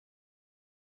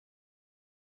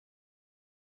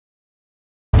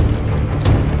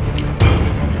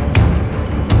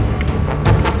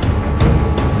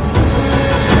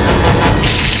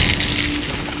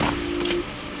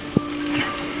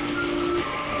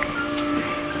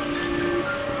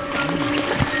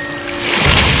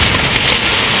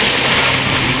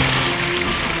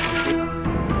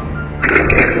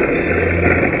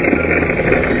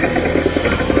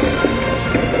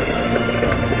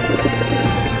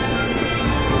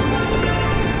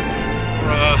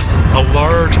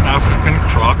large African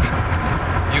croc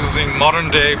using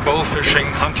modern day bow fishing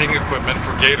hunting equipment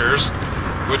for gators,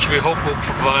 which we hope will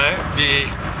be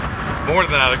more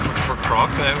than adequate for croc.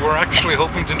 And we're actually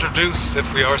hoping to introduce, if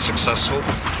we are successful,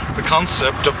 the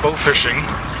concept of bow fishing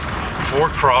for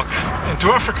croc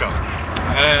into Africa.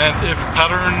 And if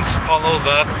patterns follow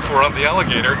that for the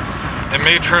alligator, it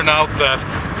may turn out that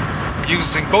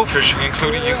using bow fishing,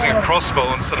 including using a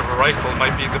crossbow instead of a rifle,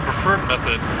 might be the preferred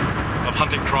method of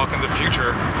hunting croc in the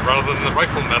future, rather than the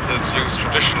rifle methods used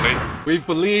traditionally. We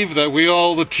believe that we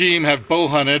all, the team, have bow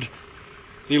hunted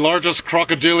the largest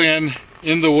crocodilian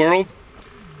in the world.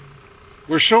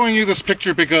 We're showing you this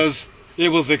picture because it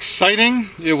was exciting,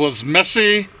 it was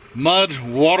messy, mud,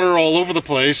 water all over the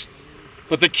place,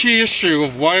 but the key issue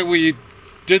of why we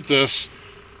did this,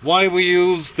 why we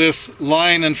use this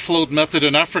line and float method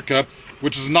in Africa,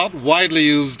 which is not widely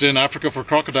used in Africa for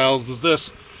crocodiles, is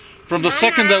this. From the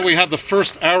second that we had the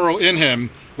first arrow in him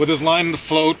with his line and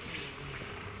float,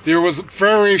 there was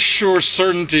very sure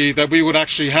certainty that we would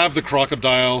actually have the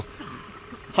crocodile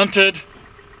hunted,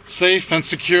 safe and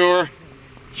secure,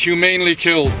 humanely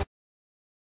killed.